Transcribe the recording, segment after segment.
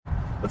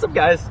What's up,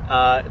 guys?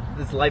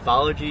 This is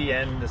Lifeology,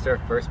 and this is our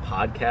first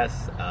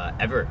podcast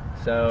ever.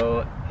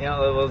 So,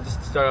 we'll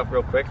just start off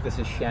real quick. This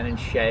is Shannon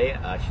Shea.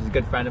 She's a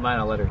good friend of mine.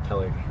 I'll let her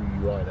tell her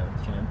who you are, though,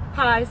 Shannon.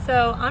 Hi,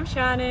 so I'm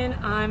Shannon.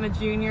 I'm a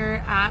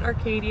junior at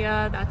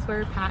Arcadia. That's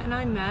where Pat and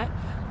I met.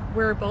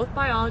 We're both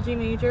biology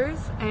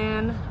majors,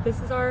 and this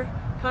is our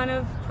kind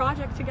of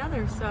project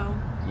together, so.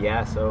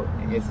 Yeah, so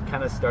it's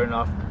kind of starting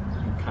off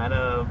kind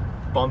of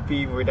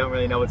bumpy. We don't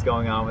really know what's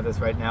going on with us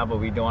right now, but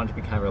we don't want it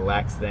to be kind of a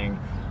relaxed thing.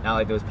 Not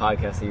like those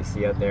podcasts that you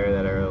see out there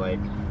that are like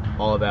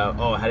all about,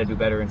 how to do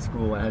better in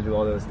school and how to do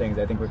all those things.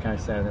 I think we're kind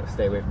of trying to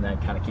stay away from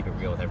that, kind of keep it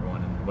real with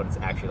everyone and what it's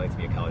actually like to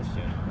be a college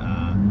student.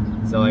 I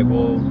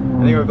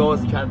think our goal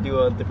is to try to do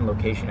a different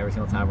location every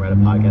single time we're at a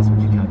podcast,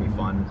 which would kind of be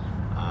fun.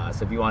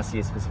 So if you want to see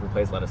a specific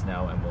place, let us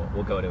know and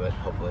we'll go to it,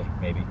 hopefully,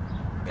 maybe.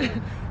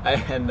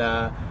 and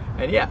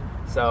yeah,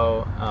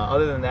 so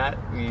other than that,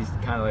 we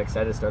kind of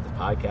excited to start this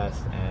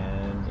podcast,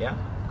 and yeah,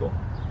 cool.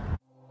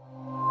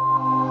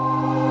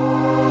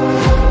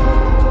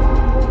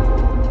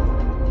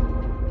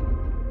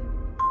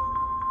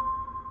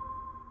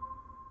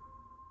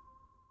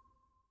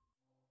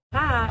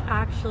 Pat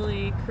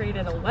actually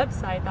created a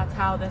website. That's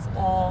how this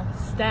all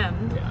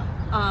stemmed. Yeah.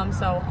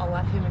 So I'll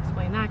let him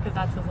explain that because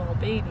that's his little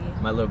baby.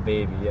 My little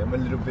baby, yeah, my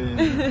little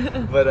baby.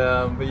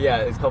 but yeah,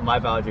 it's called My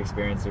Biology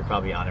Experience. You're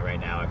probably on it right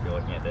now if you're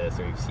looking at this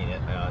or you've seen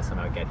it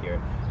somehow get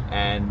here.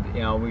 And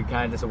we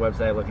kind of just a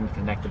website looking to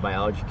connect the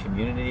biology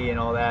community and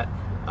all that.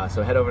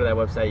 So head over to that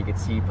website. You can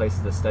see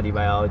places to study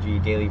biology,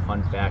 daily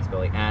fun facts about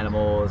like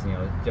animals,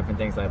 different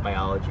things like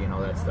biology and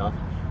all that stuff.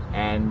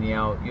 And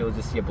you'll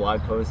just see a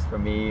blog post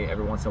from me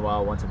every once in a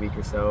while, once a week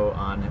or so,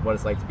 on what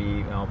it's like to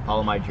be,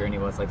 follow my journey,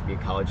 what it's like to be a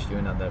college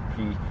student on the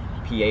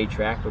pre-PA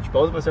track, which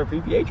both of us are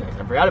pre-PA tracks.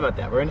 I forgot about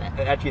that. We're in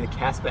actually the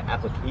CASPA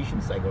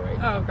application cycle right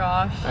now. Oh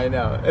gosh. I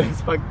know.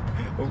 It's fuck.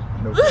 Oh,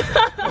 no.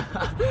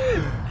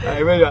 I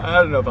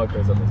don't know if I'll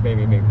curse on this.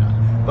 Maybe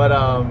not.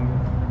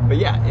 But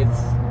yeah,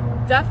 it's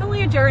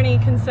definitely a journey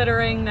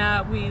considering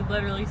that we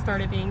literally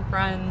started being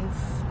friends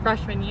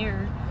freshman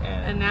year,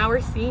 and now we're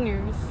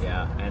seniors.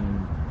 Yeah, and.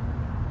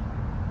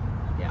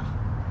 Yeah.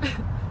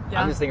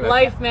 I'm just thinking about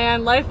life,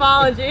 man.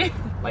 Lifeology.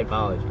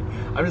 Lifeology.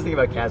 I'm just thinking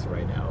about CASPA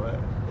right now.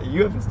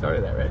 You haven't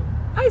started that, right?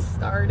 I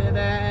started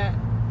it.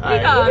 We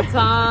got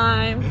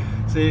time.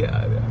 See,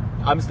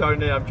 I'm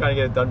starting it. I'm trying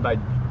to get it done by,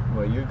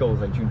 your goal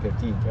is like June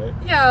 15th, right?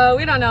 Yeah,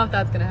 we don't know if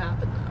that's going to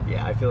happen, though.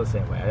 Yeah, I feel the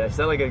same way. I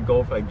set like a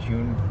goal for like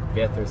June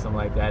 5th or something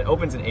like that. It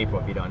opens in April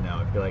if you don't know.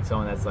 If you're like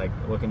someone that's like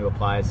looking to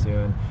apply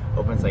soon,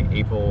 opens like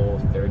April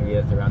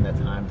 30th, around that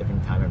time,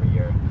 different time every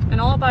year. And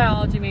all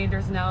biology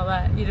majors know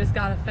that you just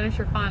got to finish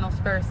your finals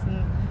first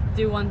and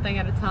do one thing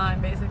at a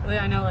time, basically.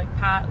 I know like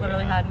Pat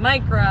literally had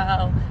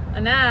micro,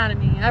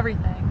 anatomy,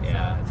 everything.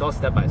 Yeah, so. It's all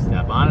step by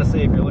step.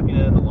 Honestly, if you're looking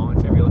at it in the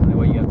long term, you're looking at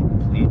what you have to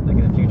complete like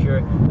in the future.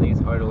 I think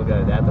it's harder to look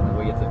at that than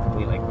what you have to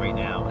complete like right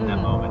now in that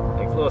moment.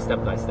 Like a little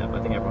step by step. I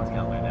think everyone's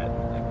kind of learned that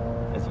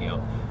as you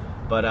go.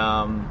 But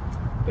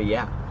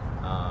yeah.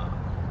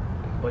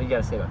 What do you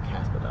got to say about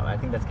CASPA though? I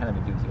think that's kind of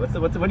a doozy.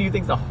 What do you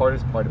think is the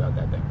hardest part about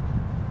that thing?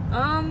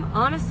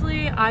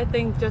 Honestly, I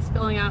think just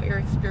filling out your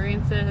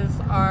experiences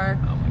are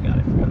oh my God,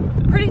 I forgot about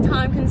that. Pretty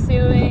time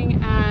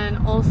consuming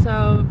and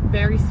also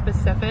very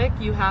specific.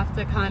 You have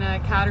to kind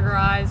of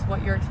categorize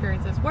what your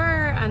experiences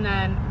were and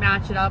then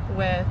match it up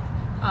with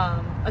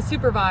a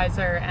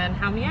supervisor and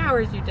how many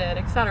hours you did,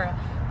 etc.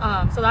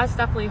 So that's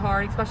definitely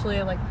hard,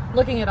 especially like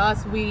looking at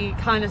us. We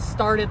kind of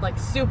started like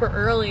super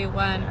early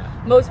when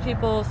most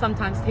people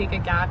sometimes take a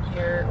gap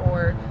year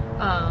or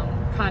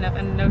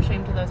and no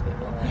shame to those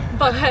people,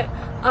 but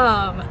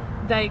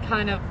they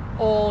kind of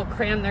all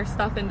cram their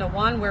stuff into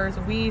one, whereas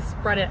we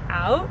spread it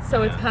out.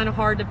 So it's kind of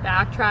hard to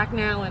backtrack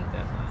now and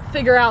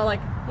figure out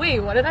like, wait,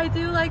 what did I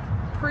do like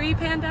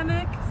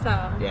pre-pandemic? So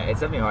yeah,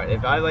 it's definitely hard.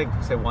 If I like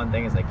say one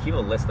thing is like keep a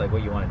list like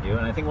what you want to do,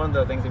 and I think one of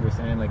the things that we're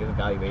saying like in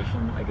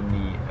evaluation, like in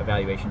the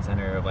evaluation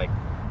center of like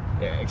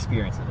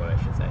experience is what I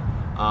should say,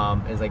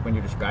 is like when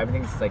you're describing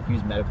things, it's like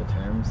use medical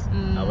terms.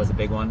 Was a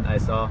big one I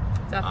saw.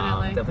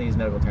 Definitely use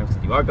medical terms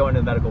because you are going to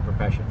the medical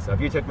profession. So if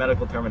you took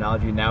medical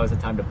terminology, now is the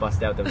time to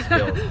bust out those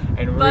skills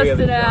and bust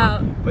really it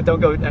out. But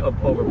don't go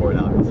overboard,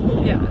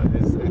 obviously. Yeah,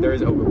 there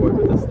is overboard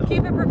with this stuff.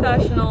 Keep it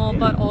professional,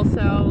 but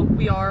also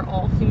we are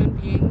all human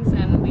beings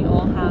and we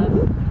all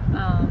have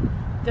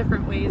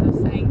different ways of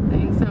saying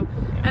things. So,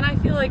 and I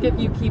feel like if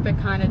you keep it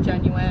kind of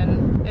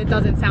genuine, it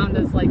doesn't sound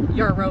as like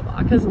you're a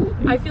robot. Because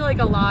I feel like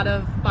a lot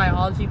of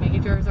biology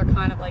majors are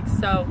kind of like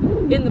so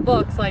in the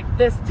books, like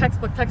this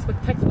textbook.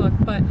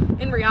 But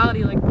in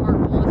reality, like our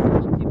goal is to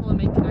help people and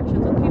make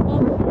connections with people.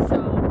 So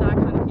that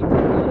kind of keeps it a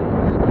little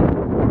more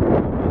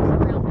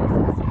like real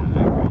faces. Yeah,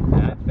 I agree.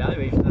 That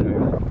evaluations are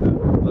really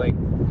good. Like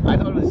I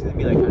thought it was gonna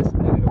be like kind of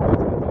submitting a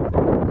resume. I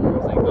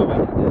was like, I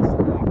did this.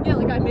 Yeah,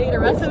 like I made a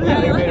resume.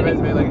 Yeah, you made a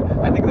resume. Like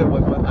I think that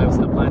when I was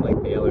applying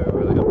like Baylor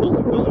or like a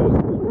Butler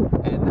was cool,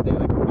 and they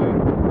like require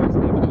a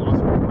resume, but they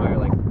also require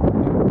like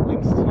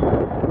links to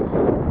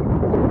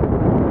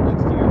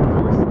your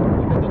course.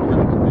 Like that didn't have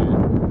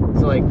like that.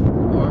 So like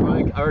or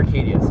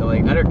Arcadia. So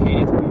like at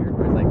Arcadia it's weird.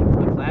 Where like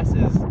the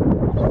classes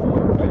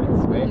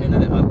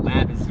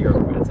lab is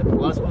 0 credits. A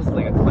plus was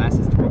like a class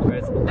is 3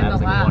 credits. And the lab's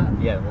the like lab.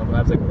 1. Yeah, the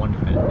lab's like 1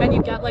 credit. And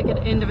you get like an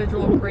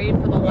individual grade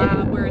for the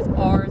lab, whereas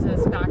ours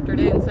is factored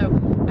in. So,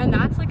 and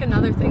that's like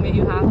another thing that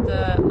you have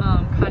to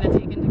kind of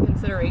take into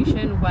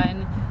consideration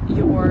when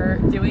you're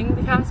doing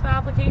the CASPA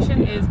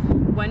application is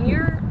when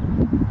you're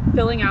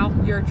filling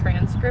out your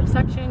transcript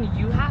section,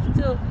 you have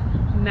to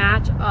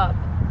match up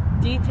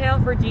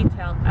detail for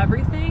detail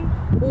everything,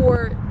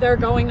 or they're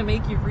going to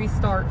make you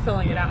restart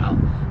filling it out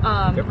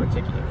They're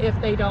particular. if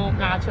they don't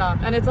match up.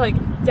 And it's like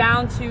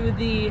down to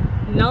the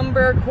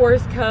number,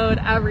 course code,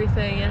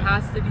 everything. It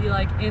has to be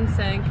like in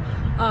sync.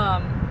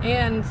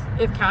 And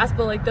if CASPA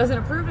like doesn't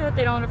approve it,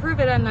 they don't approve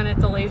it, and then it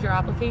delays your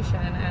application.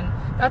 And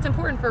that's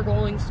important for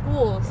rolling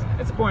schools.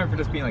 It's important for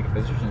just being like a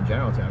physician in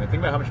general too. I mean,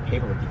 think about how much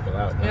paperwork you fill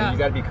out. I mean, you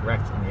got to be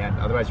correct in the end,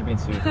 otherwise you're being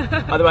sued.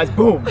 Otherwise,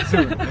 boom,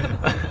 sued.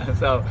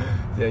 so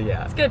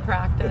yeah, It's good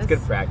practice. It's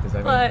good practice. I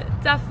mean,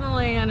 But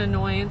definitely an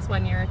annoyance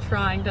when you're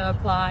trying to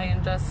apply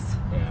and just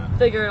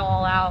figure it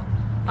all out.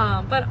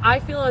 But I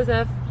feel as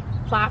if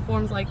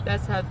platforms like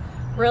this have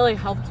really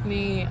helped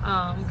me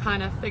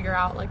kind of figure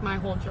out like my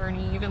whole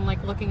journey, even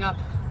like looking up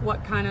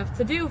what kind of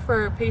to do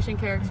for patient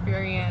care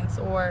experience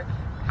or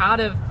how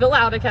to fill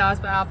out a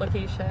CASPA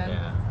application.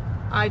 Yeah.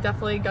 I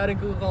definitely go to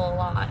Google a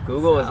lot.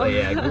 Google is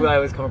like, Google, I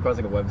always come across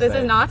like a website. This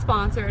is not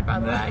sponsored, by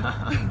the way.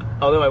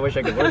 Although I wish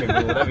I could work at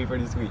Google, that'd be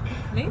pretty sweet.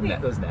 Maybe.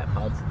 Those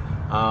NatPods.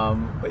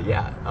 But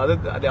yeah,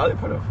 the other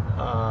part of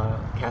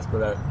CASPA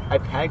that I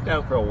panicked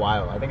out for a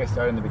while. I think I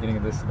started in the beginning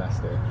of this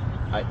semester,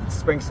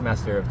 spring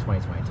semester of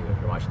 2022. If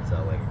you're watching this at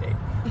a later date,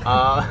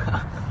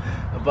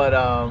 but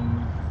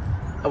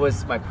it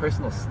was my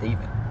personal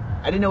statement.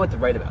 I didn't know what to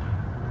write about,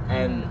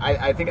 and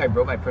I think I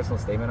wrote my personal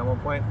statement at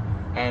one point.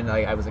 And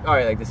like I was like, all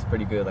right, like this is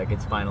pretty good, like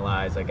it's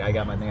finalized, like I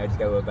got my thing, I just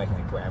gotta go back and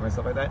like grammar and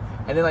stuff like that.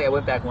 And then like I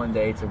went back one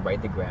day to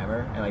write the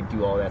grammar and like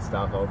do all that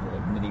stuff, all the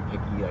like nitty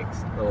picky like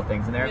little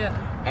things in there.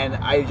 Yeah. And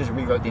I just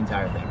rewrote the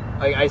entire thing.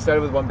 Like I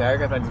started with one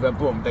paragraph and I just went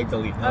boom, like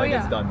delete, and like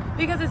it's done.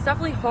 Because it's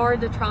definitely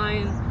hard to try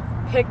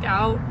and pick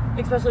out,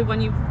 especially when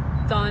you've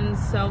done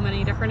so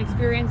many different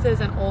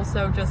experiences and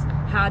also just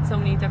had so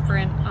many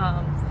different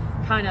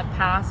kind of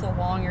paths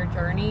along your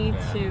journey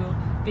to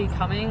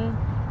becoming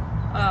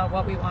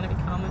what we want to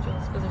become, which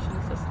is physician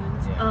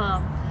assistants.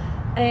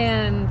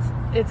 And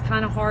it's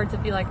kind of hard to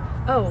be like,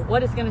 oh,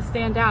 what is going to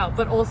stand out,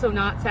 but also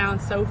not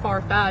sound so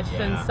far-fetched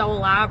and so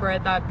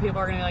elaborate that people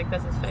are going to be like,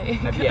 this is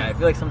fake. I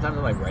feel like sometimes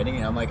I'm like writing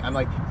it, I'm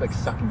like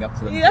sucking up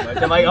to them too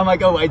much. I'm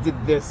like, oh, I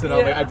did this, and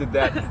I'm like, I did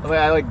that. I'm like,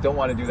 I like don't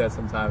want to do that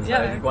sometimes.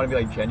 I just want to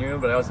be like genuine,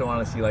 but I also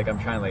want to see like I'm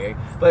trying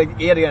but like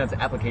yet again, it's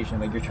an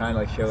application. Like you're trying to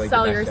like show like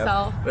sell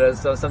yourself. But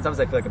so sometimes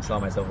I feel like I'm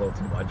selling myself a little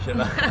too much,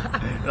 and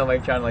I'm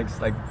like trying to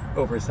like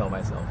oversell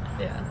myself.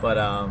 Yeah.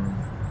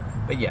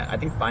 But yeah, I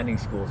think finding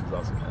schools was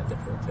also kind of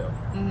difficult too.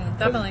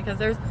 Definitely, because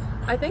there's,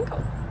 I think,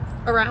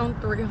 around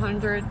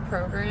 300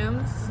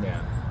 programs. Yeah.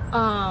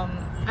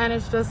 And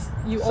it's just,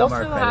 you Some also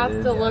are have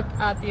accredited, to look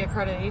at the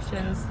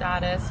accreditation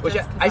status, Which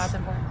just 'cause that's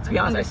important. to be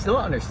honest, I still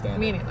don't understand.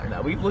 Me neither.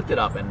 Now, we've looked it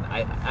up, and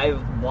I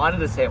wanted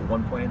to say at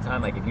one point in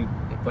time, like if you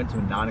went to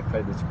a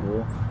non-accredited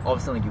school, all of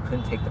a sudden like you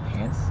couldn't take the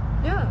PANCE.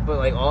 Yeah. But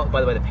like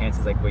by the way, the PANCE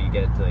is like where you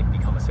get to like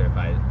become a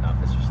certified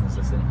physician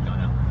assistant. If you don't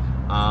know.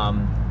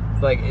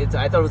 But like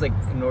I thought it was like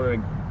in order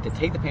to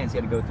take the PANCE, you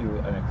had to go through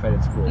an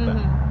accredited school. But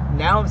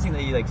now I'm seeing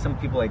that you, like some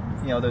people like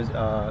those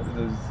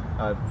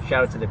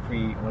shout out to the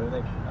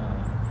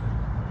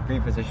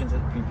pre-physicians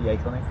at pre-PA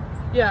clinic.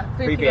 Yeah,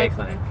 Pre-PA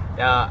clinic.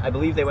 I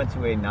believe they went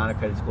to a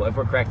non-accredited school. If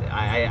we're correct,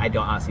 I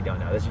honestly don't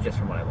know. This is just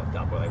from what I looked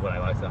up, or like what I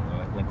looked up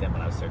on LinkedIn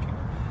when I was searching.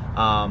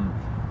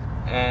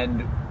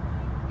 And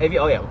maybe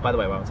by the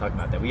way, while I'm talking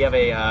about that, we have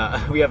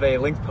a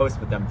linked post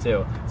with them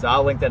too. So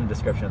I'll link that in the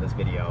description of this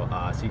video.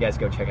 So you guys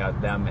go check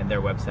out them and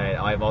their website.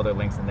 I'll have all their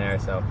links in there.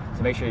 So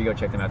make sure you go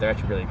check them out. They're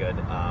actually really good.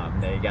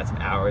 They got some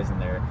hours, and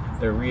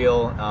they're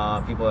real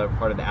people that are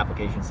part of the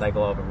application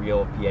cycle of a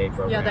real PA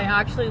program. Yeah, they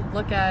actually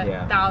look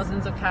at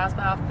thousands of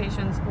CASPA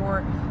applications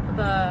for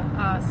the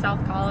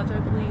South College, I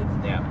believe.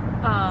 Yeah.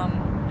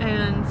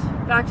 And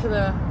back to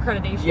the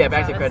accreditation. Yeah,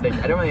 back to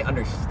accreditation. I don't really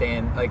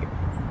understand, like,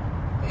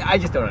 I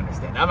just don't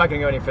understand. I'm not going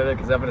to go any further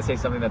because I'm going to say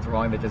something that's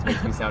wrong that just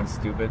makes me sound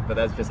stupid, but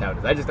that's just how it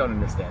is. I just don't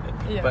understand it.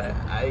 Yeah. But,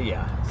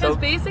 Because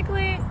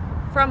basically,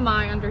 from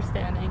my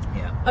understanding,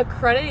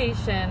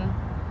 accreditation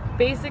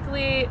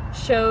basically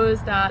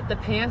shows that the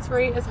PANCE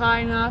rate is high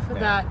enough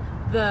that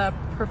the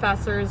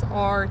professors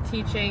are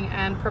teaching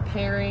and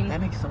preparing. That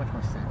makes so much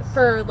more sense.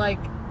 For, like,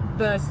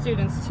 the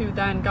students to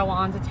then go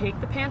on to take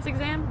the PANCE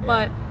exam,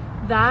 but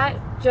that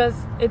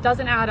it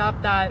doesn't add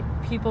up that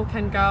people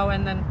can go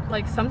and then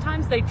like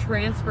sometimes they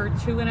transfer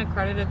to an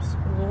accredited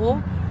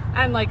school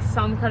and like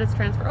some credits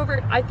transfer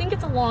over. I think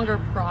it's a longer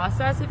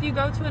process if you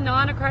go to a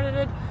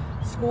non-accredited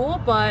school,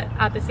 but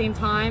at the same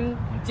time,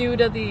 due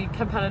to the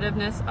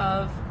competitiveness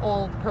of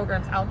all the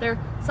programs out there,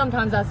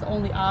 sometimes that's the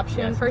only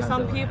option for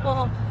some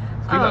people.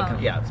 Speaking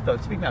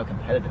about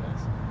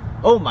competitiveness,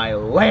 oh my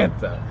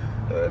Lanta!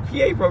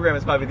 PA program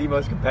is probably the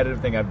most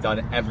competitive thing I've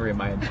done ever in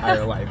my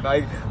entire life.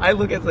 I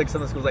look at like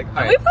some of the schools like, all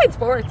right. We played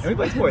sports. And we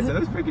played sports, and it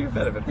was pretty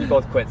competitive. We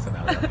both quit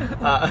somehow.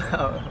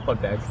 Fun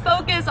facts.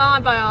 Focus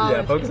on biology.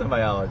 Yeah, focus on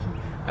biology.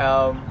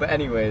 But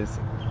anyways,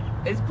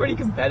 it's pretty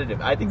competitive.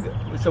 I think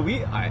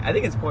I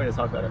think it's important to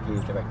talk about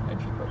Arcadia's direct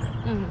entry program.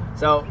 Mm-hmm.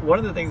 So one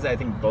of the things I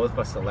think both of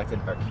us selected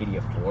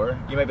Arcadia for,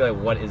 you might be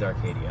like, what is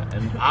Arcadia?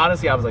 And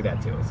honestly, I was like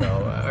that too.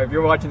 So if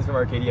you're watching this from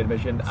Arcadia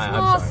Admission, I'm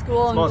Small sorry.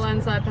 school in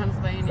Glenside,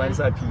 Pennsylvania.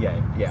 Glenside,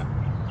 PA, yeah.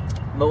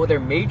 But what their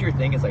major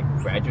thing is like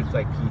graduates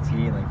like PT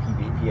and like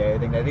PA. I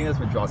think that's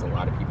what draws a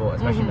lot of people,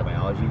 especially in the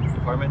biology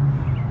department,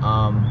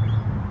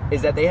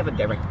 is that they have a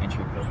direct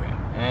entry program.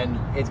 And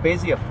it's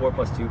basically a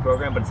 4+2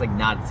 program, but it's like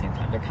not at the same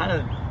time. They're kind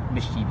of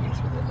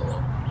mischievous with it a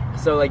little.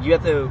 So like you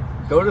have to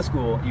go to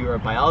school, you're a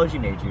biology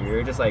major,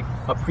 you're just like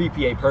a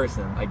pre-PA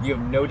person. Like you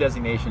have no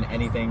designation,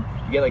 anything.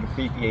 You get like a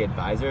pre-PA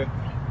advisor,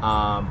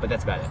 but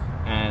that's about it.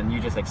 And you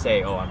just like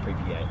say, oh, I'm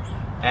pre-PA.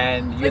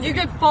 And you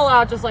could full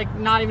out just like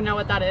not even know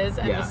what that is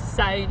and just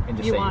say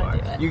you want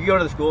to do it. You could go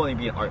to the school and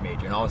you'd be an art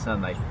major, and all of a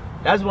sudden like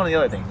that's one of the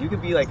other things. You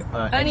could be like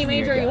any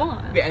major you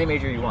want. Yeah, any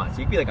major you want. So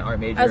you could be like an art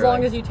major. As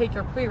long as you take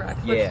your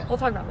prereqs, which we'll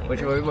talk about later.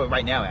 Which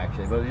right now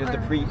actually, but just the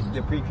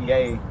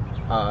pre-PA,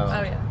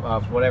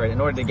 whatever. In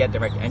order to get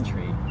direct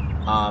entry,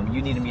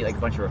 you need to meet like a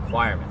bunch of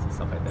requirements and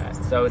stuff like that.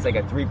 So it's like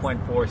a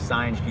 3.4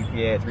 science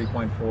GPA, a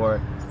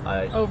 3.4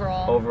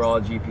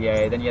 overall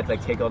GPA. Then you have to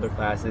like take other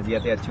classes. You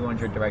have to have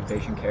 200 direct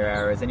patient care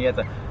hours. Then you have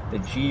the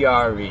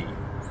GRE.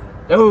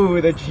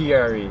 Oh, the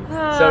GRE.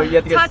 So you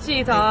have to get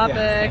touchy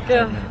topic.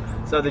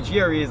 So the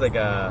GRE is like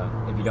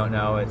if you don't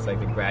know, it's like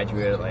the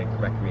graduate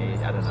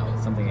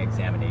something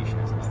examination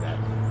or something like that.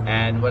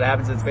 And what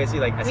happens is it's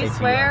basically like SAT. We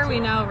swear we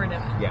know what we're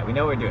doing. Yeah, we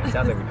know what we're doing. It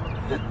sounds like we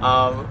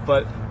know.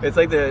 But it's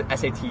like the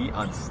SAT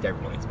on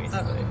steroids,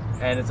 basically. Okay.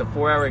 And it's a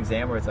 4-hour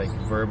exam where it's like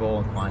verbal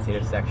and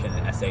quantitative section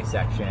and essay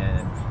section.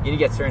 And you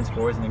get certain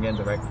scores and you get a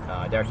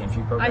direct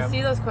entry program. I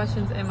see those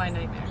questions in my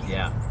nightmares.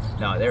 Yeah.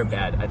 No, they're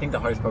bad. I think the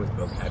hardest part was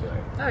the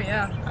vocabulary. Oh,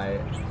 yeah.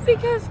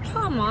 Because,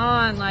 come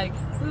on, like,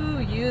 who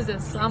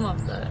uses some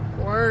of the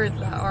words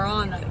that are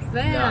on that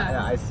exam? No,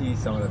 I see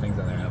some of the things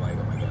on there and I'm like,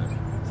 oh my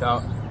God.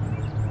 So,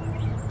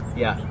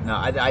 yeah, no,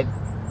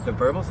 the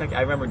verbal section,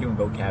 I remember doing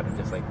vocab and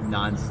just like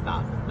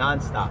non-stop.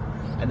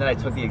 And then I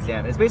took the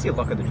exam. It's basically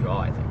luck of the draw,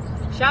 I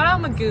think. Shout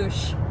out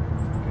Magoosh.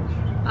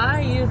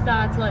 I use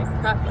that to like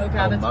prep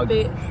vocab.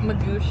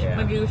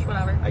 Magoosh,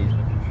 whatever. I use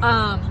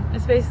Magoosh.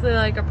 It's basically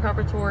like a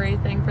preparatory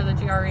thing for the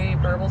GRE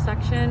verbal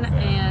section,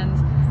 and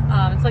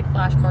it's like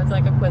flashcards,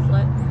 like a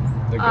Quizlet.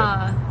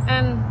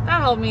 And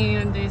that helped me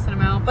a decent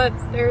amount, but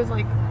there's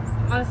like,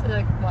 honestly,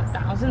 like, what,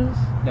 thousands?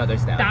 No,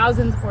 there's thousands.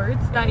 Thousands of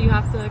words that you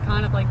have to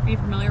kind of, like, be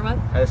familiar with.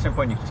 At a certain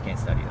point, you just can't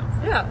study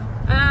them. Yeah.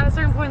 And at a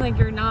certain point, like,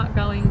 you're not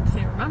going to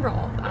remember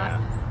all of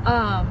that.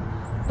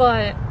 Yeah.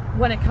 But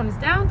when it comes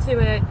down to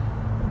it,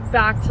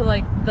 back to,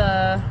 like,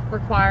 the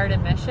required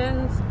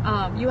admissions,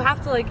 you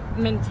have to, like,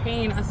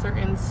 maintain a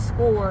certain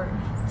score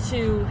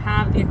to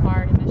have the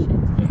acquired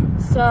admissions. Yeah.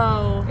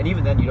 So... And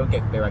even then, you don't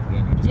get directly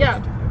in, you just get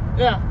interviewed.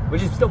 Yeah.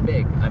 Which is still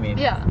big, I mean...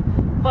 Yeah.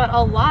 But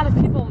a lot of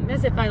people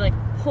miss it by, like,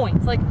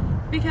 points. Like,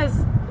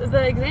 because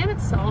the exam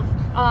itself,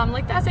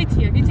 like the SAT,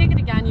 if you take it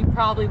again, you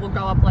probably will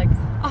go up, like,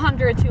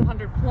 100,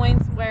 200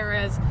 points,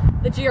 whereas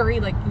the GRE,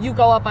 like, you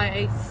go up by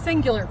a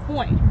singular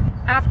point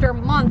after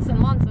months and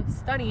months of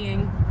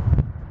studying.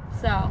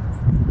 So,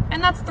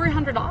 and that's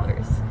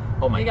 $300.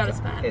 Oh my God. You gotta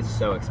spend. It's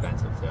so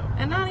expensive, too.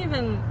 And not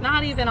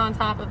even on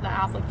top of the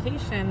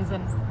applications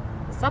and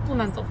the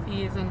supplemental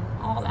fees and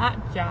all that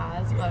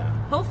jazz. But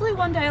hopefully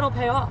one day it'll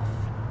pay off.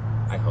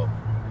 I hope.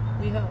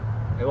 We hope.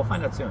 Hey, we'll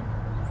find out soon.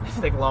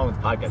 Stick along with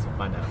the podcast, you'll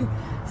find out.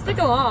 Stick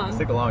along.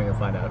 Stick along, you'll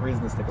find out.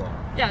 Reason to stick along.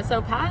 Yeah,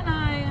 so Pat and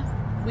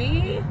I,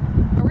 we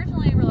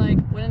originally were like,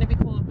 wouldn't it be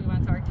cool if we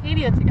went to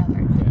Arcadia together?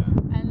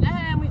 Yeah. And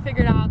then we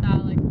figured out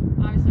that, like,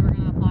 obviously we're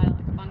going to apply to,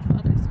 like, a bunch of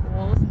other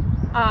schools.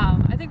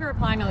 I think we're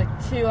applying to,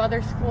 like, 2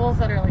 other schools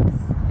that are, like,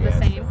 the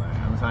same.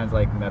 Sometimes,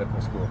 like,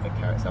 medical school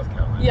in South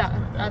Carolina.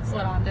 Yeah, that's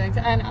what I'm doing.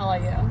 And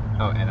LIU.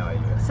 Oh, and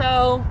LIU.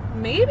 So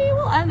maybe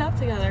we'll end up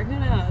together. Who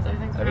knows? I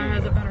think Sarah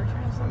has a better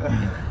chance.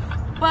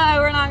 But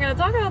we're not going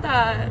to talk about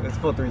that. It's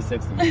full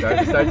 360.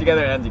 Start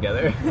together and end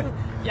together.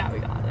 Yeah, we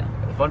got it.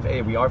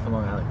 Hey, we are from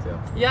Long Island, too.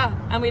 Yeah,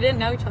 and we didn't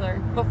know each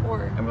other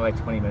before. And we're like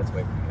 20 minutes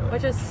away from each other.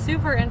 Which is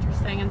super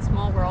interesting in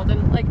small world.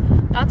 And, like,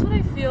 that's what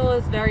I feel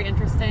is very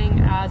interesting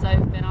as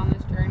I've been on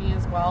this journey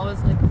as well,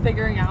 is, like,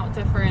 figuring out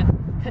different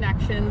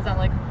connections that,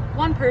 like,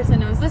 one person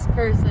knows this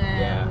person.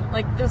 Yeah.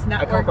 Like, just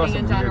networking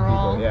in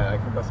general. Yeah, I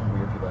come across some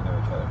weird people that know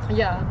each other.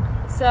 Yeah.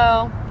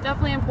 So,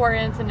 definitely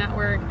important to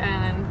network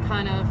and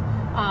kind of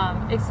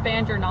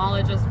expand your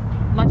knowledge as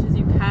much as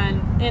you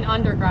can in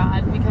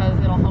undergrad, because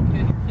it'll help you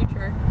in your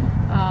future.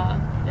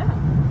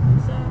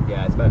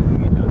 Yeah, it's better to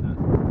get down that.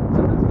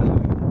 Sometimes better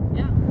to get.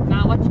 Yeah,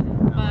 not what you do,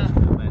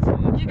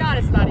 but you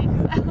gotta study.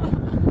 And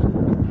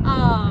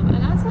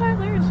that's what I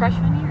learned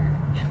freshman year.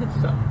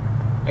 So,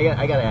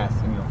 I gotta ask,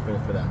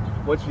 for them,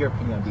 what's your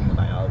opinion on being a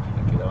biology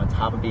major, though, on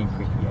top of being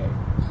pre-PA?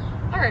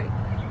 All right.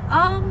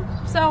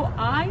 So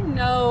I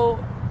know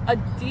a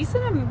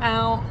decent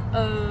amount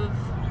of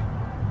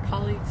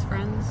colleagues,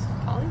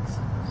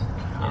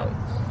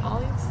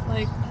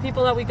 like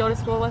people that we go to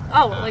school with.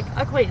 Like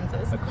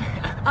acquaintances.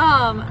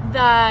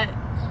 That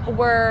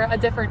were a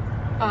different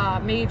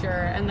major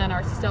and then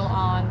are still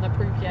on the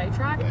pre-PA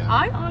track. Yeah.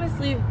 I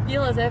honestly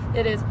feel as if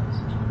it is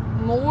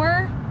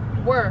more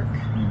work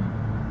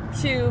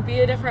to be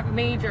a different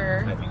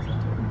major. I think so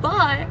too.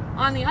 But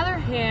on the other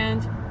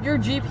hand, your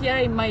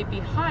GPA might be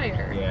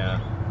higher. Yeah.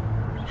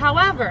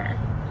 However,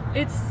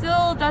 it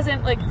still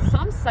doesn't, like,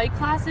 some psych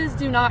classes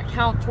do not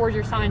count towards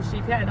your science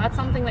GPA. That's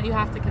something that you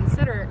have to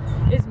consider,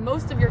 is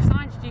most of your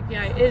science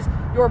GPA is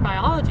your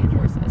biology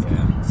courses.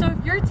 Yeah. So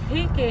if you're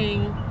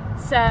taking,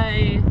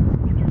 say,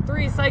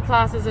 3 psych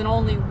classes and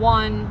only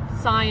 1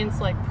 science,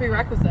 like,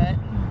 prerequisite,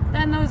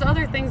 then those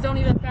other things don't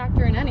even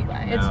factor in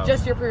anyway. No. It's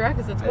just your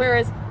prerequisites.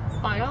 Whereas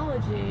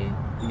biology...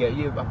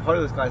 A part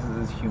of those classes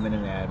is human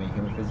anatomy,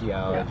 human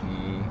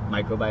physiology,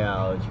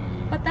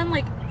 microbiology. But then,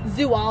 like,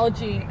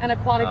 zoology and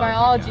aquatic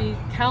biology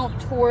count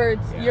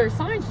towards your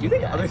science GPA. Do you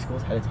think other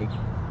schools had to take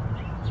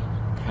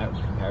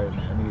comparative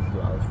anatomy as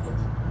zoology course?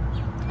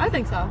 I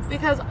think so,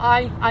 because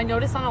I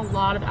noticed on a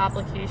lot of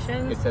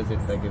applications, It says it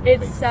like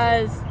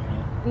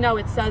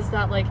it says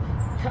that, like,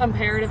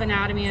 comparative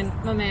anatomy and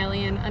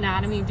mammalian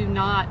anatomy do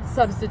not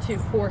substitute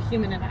for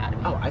human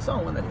anatomy. Oh, I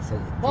saw one that it says.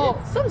 Well,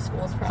 some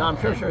schools probably. So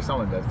I'm sure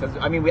someone does, because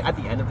I mean, at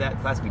the end of that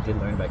class, we did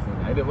learn about human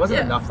anatomy. It wasn't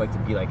enough like to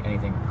be like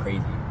anything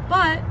crazy.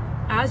 But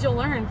as you'll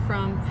learn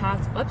from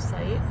Pat's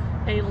website,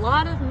 a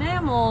lot of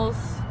mammals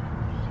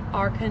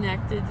are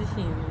connected to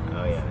humans.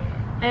 Oh yeah,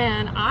 they are.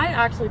 And I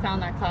actually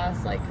found that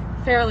class like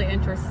fairly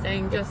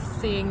interesting,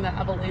 just seeing the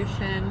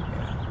evolution,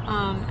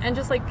 and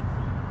just like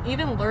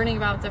even learning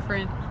about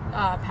different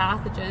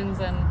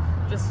pathogens and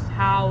just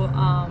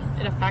how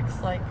it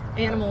affects like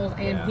animals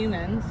and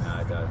humans. No,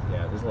 it does.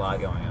 Yeah, there's a lot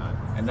going on.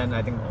 And then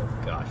I think, oh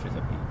gosh, there's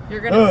a bee.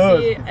 You're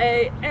gonna see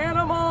a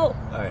animal. All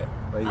right.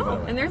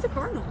 And there's a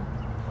cardinal.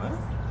 What?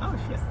 Oh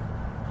shit.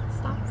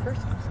 Stop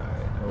first. I'm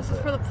sorry. This is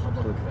for the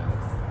public. Look at it.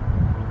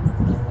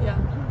 Yeah.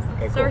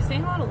 Okay, So cool. we're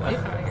seeing a lot of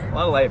life out here. A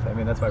lot of life. I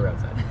mean, that's why we're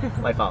outside.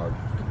 Lifeology.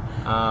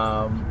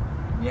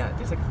 Yeah,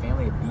 there's like a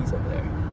family of bees over there.